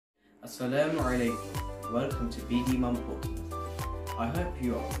Assalamu alaikum. Welcome to BD Mum Portsmouth. I hope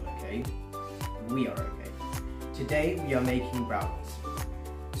you are all okay. We are okay. Today we are making brownies.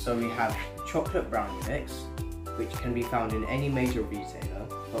 So we have chocolate brownie mix, which can be found in any major retailer,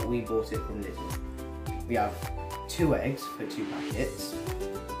 but we bought it from Lidl. We have 2 eggs for 2 packets,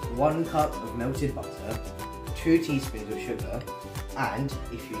 1 cup of melted butter, 2 teaspoons of sugar, and,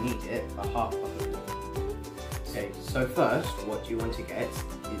 if you need it, a half cup of milk. Okay, so first, what you want to get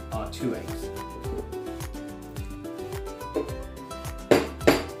are 2 eggs.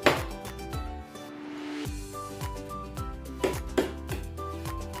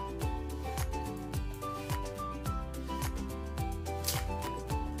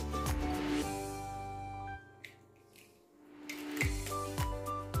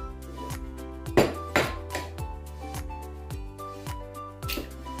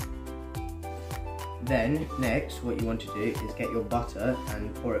 Then, next, what you want to do is get your butter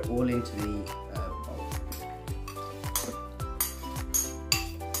and pour it all into the bowl.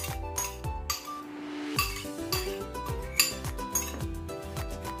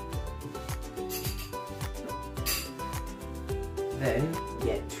 Then,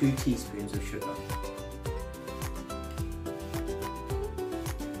 get 2 teaspoons of sugar.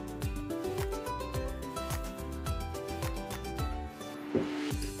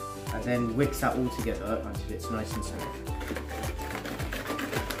 And then whisk that all together until it's nice and smooth.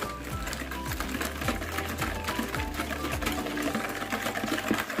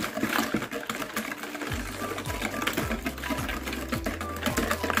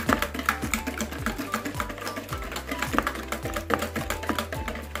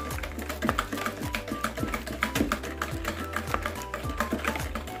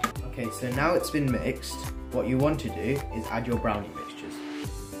 Okay, so now it's been mixed, what you want to do is add your brownie mixtures.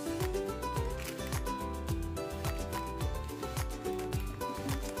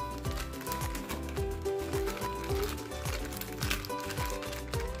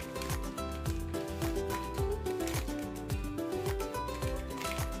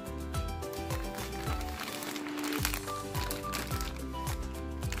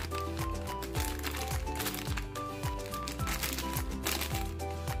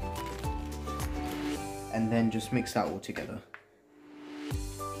 And then just mix that all together.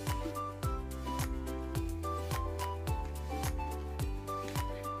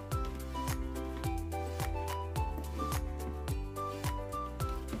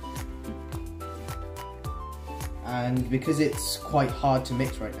 And because it's quite hard to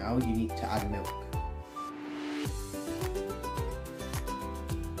mix right now, you need to add milk.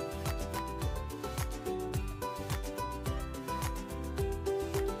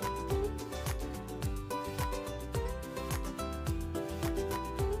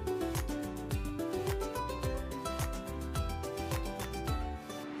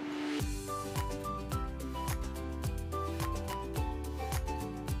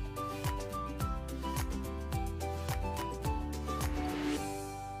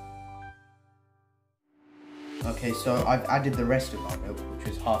 Okay, so I've added the rest of our milk, which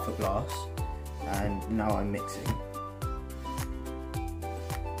was half a glass, and now I'm mixing.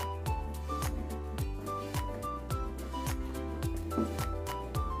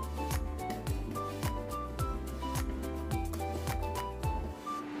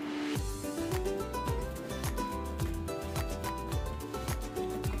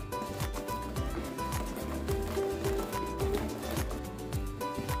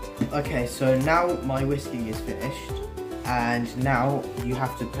 Okay, so now my whisking is finished, and now you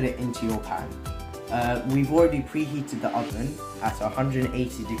have to put it into your pan. We've already preheated the oven at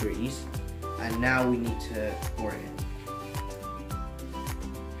 180 degrees, and now we need to pour it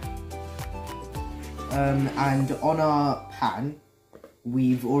in. And on our pan,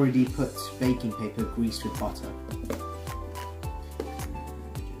 we've already put baking paper greased with butter.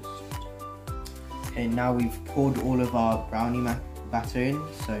 Okay, now we've poured all of our brownie batter in,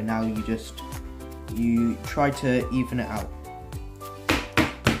 so now you try to even it out.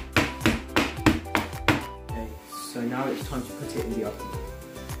 Okay, so now it's time to put it in the oven.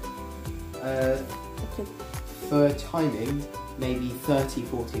 For timing, maybe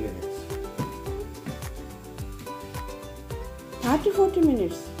 30-40 minutes. 30-40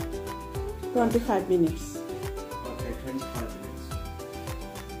 minutes? 25 minutes. Okay, 25 minutes.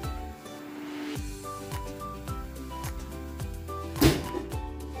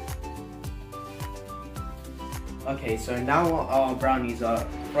 Okay, so now our brownies are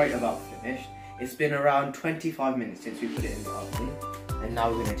right about finished. It's been around 25 minutes since we put it in the oven, and now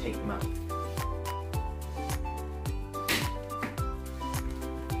we're going to take them out.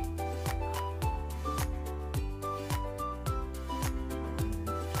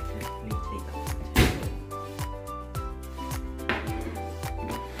 Gently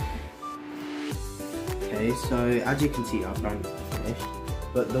Okay, so as you can see, our brownies are finished.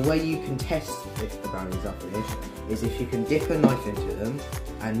 But the way you can test if the brownies are finished is if you can dip a knife into them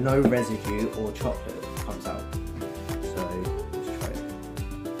and no residue or chocolate comes out. So let's try it.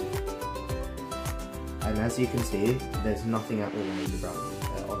 And as you can see, there's nothing at all on the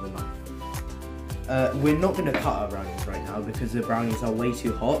brownies on the knife. We're not going to cut our brownies right now because the brownies are way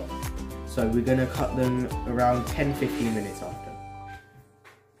too hot. So we're going to cut them around 10-15 minutes after.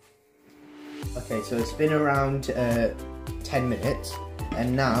 Okay, so it's been around 10 minutes.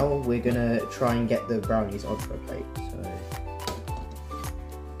 And now we're gonna try and get the brownies onto a plate.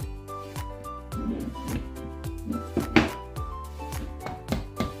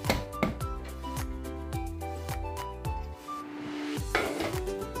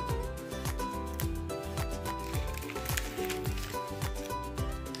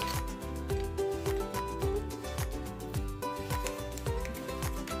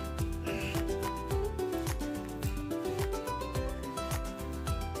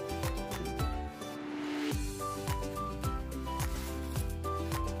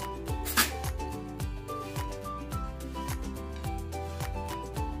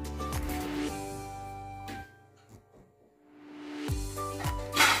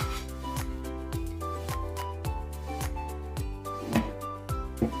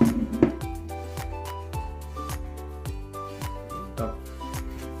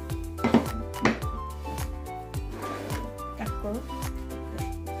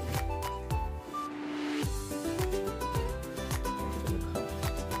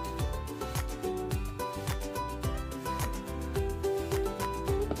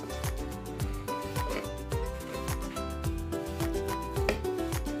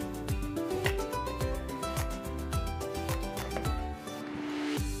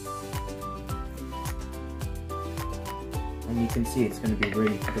 And you can see it's going to be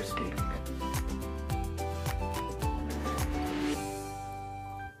really crispy.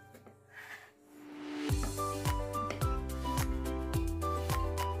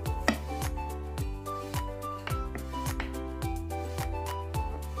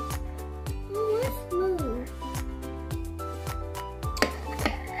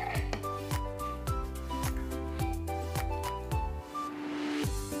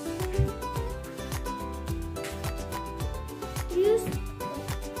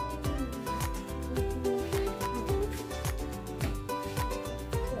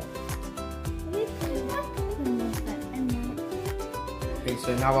 Okay,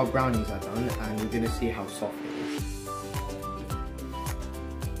 so now our brownies are done and we're going to see how soft it is.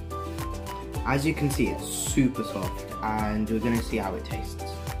 As you can see, it's super soft and we're going to see how it tastes.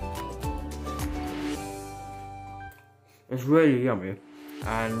 It's really yummy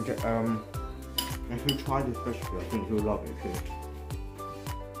and if you try this recipe, I think you'll love it too.